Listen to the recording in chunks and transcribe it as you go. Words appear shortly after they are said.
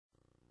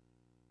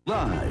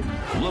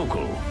Live,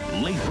 local,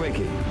 late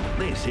breaking.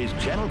 This is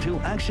Channel 2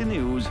 Action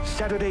News,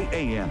 Saturday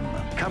AM.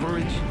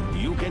 Coverage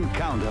you can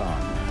count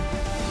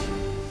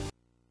on.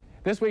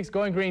 This week's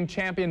Going Green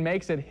champion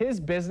makes it his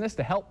business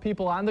to help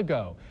people on the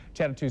go.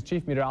 Channel 2's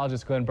chief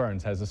meteorologist Glenn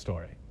Burns has the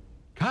story.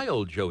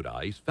 Kyle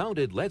Jodice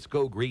founded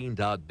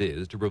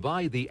LetsGoGreen.biz to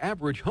provide the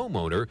average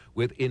homeowner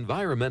with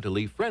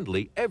environmentally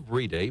friendly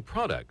everyday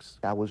products.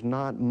 I was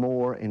not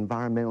more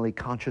environmentally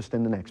conscious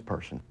than the next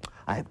person.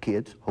 I have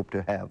kids, hope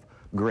to have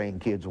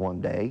grandkids one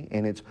day,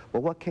 and it's,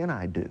 well, what can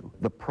I do?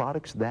 The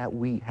products that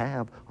we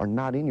have are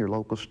not in your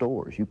local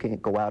stores. You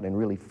can't go out and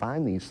really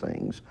find these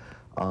things.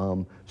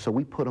 So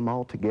we put them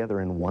all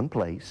together in one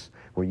place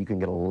where you can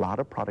get a lot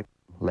of product.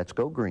 Let's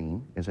Go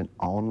Green is an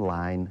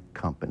online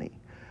company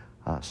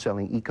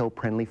selling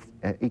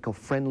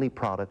eco-friendly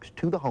products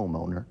to the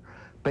homeowner.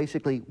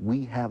 Basically,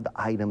 we have the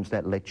items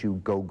that let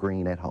you go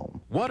green at home.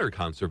 Water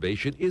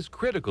conservation is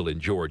critical in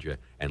Georgia,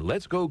 and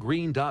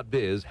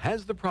LetsGoGreen.biz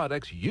has the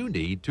products you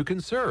need to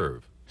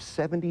conserve.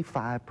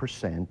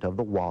 75% of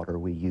the water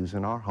we use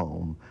in our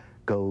home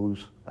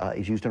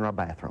is used in our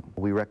bathroom.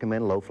 We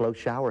recommend low-flow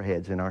shower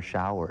heads in our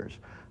showers,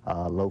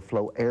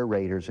 low-flow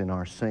aerators in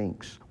our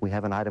sinks. We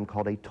have an item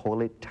called a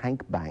toilet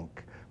tank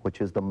bank,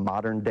 which is the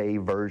modern-day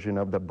version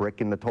of the brick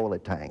in the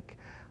toilet tank.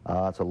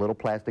 It's a little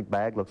plastic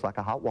bag, looks like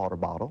a hot water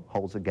bottle,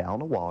 holds a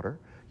gallon of water.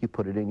 You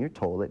put it in your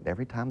toilet, and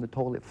every time the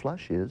toilet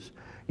flushes,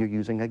 you're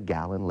using a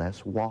gallon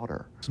less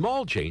water.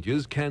 Small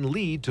changes can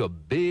lead to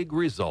big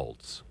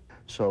results.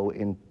 So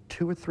in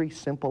 2 or 3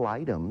 simple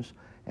items,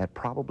 at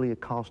probably a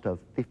cost of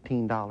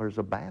 $15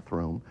 a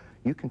bathroom,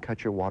 you can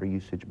cut your water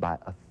usage by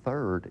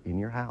 1/3 in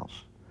your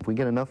house. If we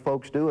get enough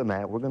folks doing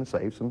that, we're going to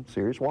save some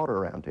serious water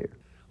around here.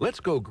 Let's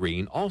Go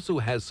Green also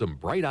has some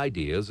bright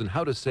ideas on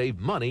how to save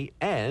money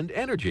and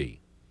energy.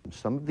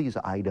 Some of these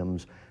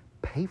items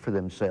pay for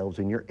themselves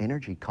in your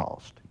energy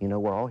cost. You know,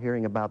 we're all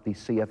hearing about these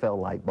CFL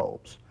light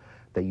bulbs.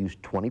 They use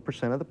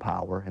 20% of the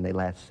power and they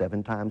last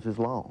 7 times as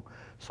long.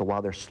 So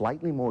while they're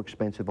slightly more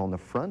expensive on the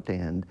front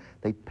end,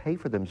 they pay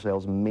for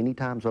themselves many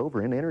times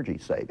over in energy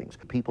savings.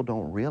 People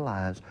don't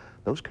realize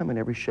those come in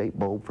every shape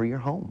bulb for your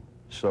home.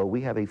 So we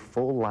have a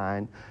full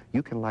line.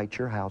 You can light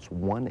your house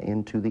one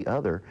end to the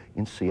other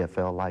in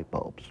CFL light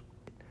bulbs.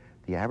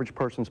 The average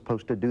person's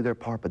supposed to do their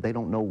part, but they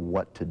don't know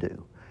what to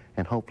do.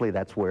 And hopefully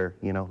that's where,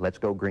 you know, Let's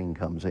Go Green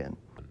comes in.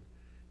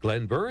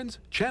 Glenn Burns,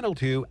 Channel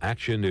 2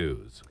 Action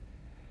News.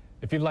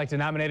 If you'd like to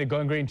nominate a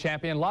Going Green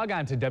champion, log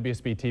on to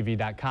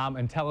WSBTV.com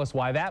and tell us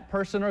why that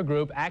person or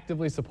group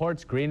actively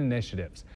supports green initiatives.